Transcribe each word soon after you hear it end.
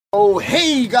Oh,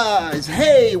 hey guys,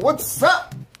 hey, what's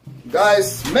up?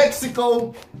 Guys,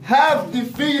 Mexico have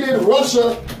defeated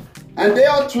Russia and they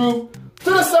are through to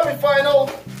the semi-final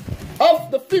of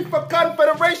the FIFA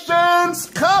Confederations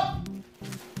Cup.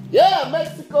 Yeah,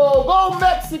 Mexico, go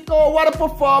Mexico. What a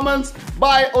performance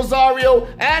by Osorio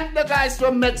and the guys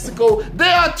from Mexico.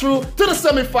 They are through to the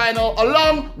semi-final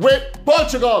along with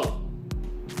Portugal.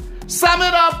 Sum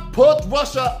it up, put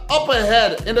Russia up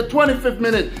ahead in the 25th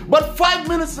minute. But 5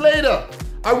 minutes later,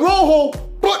 Araujo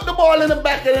put the ball in the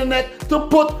back of the net to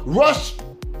put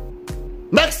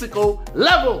Mexico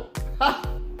level.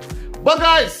 But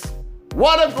guys,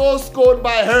 what a goal scored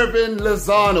by Hervin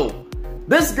Lozano.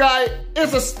 This guy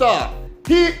is a star.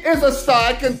 He is a star,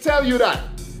 I can tell you that.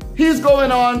 He's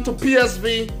going on to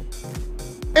PSV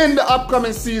in the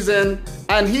upcoming season,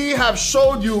 and he have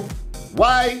showed you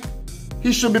why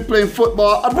he should be playing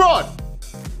football abroad.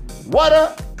 What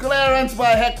a clearance by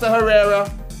Hector Herrera,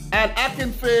 and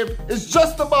Akinfeev is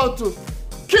just about to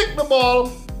kick the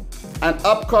ball, and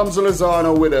up comes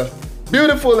Lozano with a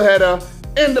beautiful header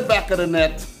in the back of the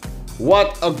net.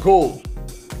 What a goal.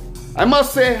 I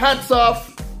must say hats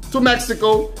off to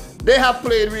Mexico. They have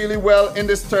played really well in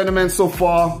this tournament so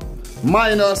far,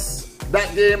 minus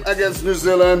that game against New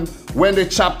Zealand when they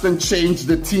chopped and changed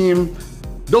the team.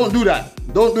 Don't do that.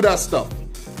 Don't do that stuff.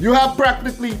 You have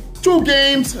practically 2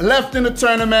 games left in the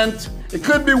tournament. It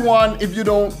could be 1 if you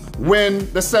don't win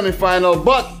the semi-final,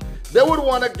 but they would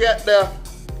want to get the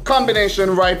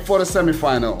combination right for the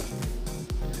semi-final.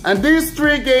 And these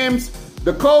 3 games,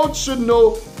 the coach should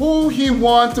know who he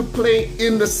wants to play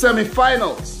in the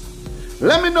semi-finals.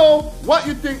 Let me know what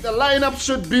you think the lineup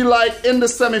should be like in the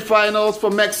semi-finals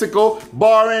for Mexico,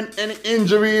 barring any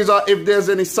injuries or if there's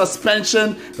any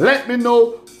suspension. Let me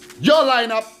know your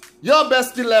lineup, your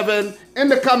best 11 in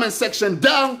the comment section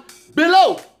down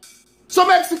below. So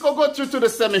Mexico go through to the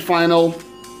semi-final.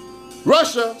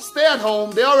 Russia stay at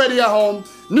home. They already at home.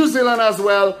 New Zealand as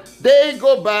well. They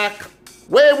go back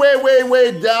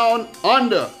way down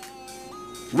under.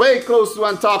 Way close to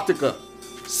Antarctica.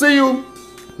 See you,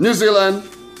 New Zealand.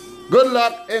 Good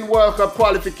luck in World Cup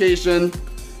qualification.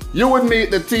 You would meet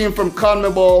the team from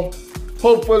CONMEBOL.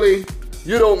 Hopefully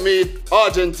you don't meet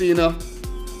Argentina,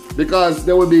 because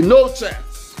there will be no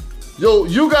chance.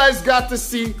 You guys got to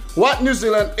see what New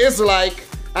Zealand is like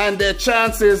and their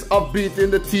chances of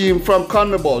beating the team from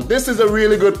CONMEBOL. This is a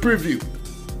really good preview,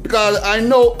 because I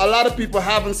know a lot of people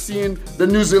haven't seen the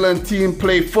New Zealand team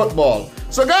play football.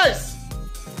 So guys,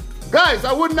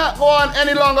 I would not go on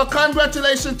any longer.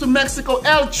 Congratulations to Mexico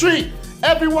L3.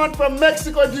 Everyone from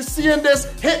Mexico, if you're seeing this,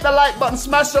 hit the like button,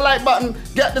 smash the like button,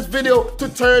 get this video to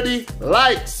 30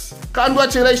 likes.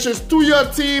 Congratulations to your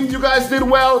team. You guys did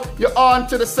well. You're on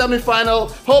to the semi-final.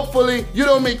 Hopefully you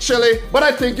don't meet Chile, but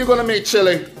I think you're gonna meet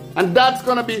Chile. And that's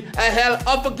gonna be a hell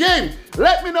of a game.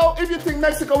 Let me know if you think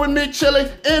Mexico will meet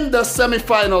Chile in the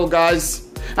semi-final, guys.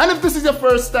 And if this is your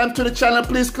first time to the channel,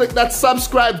 please click that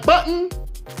subscribe button.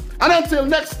 And until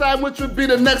next time, which would be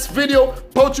the next video,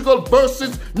 Portugal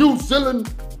versus New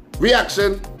Zealand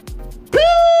reaction.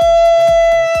 Peace!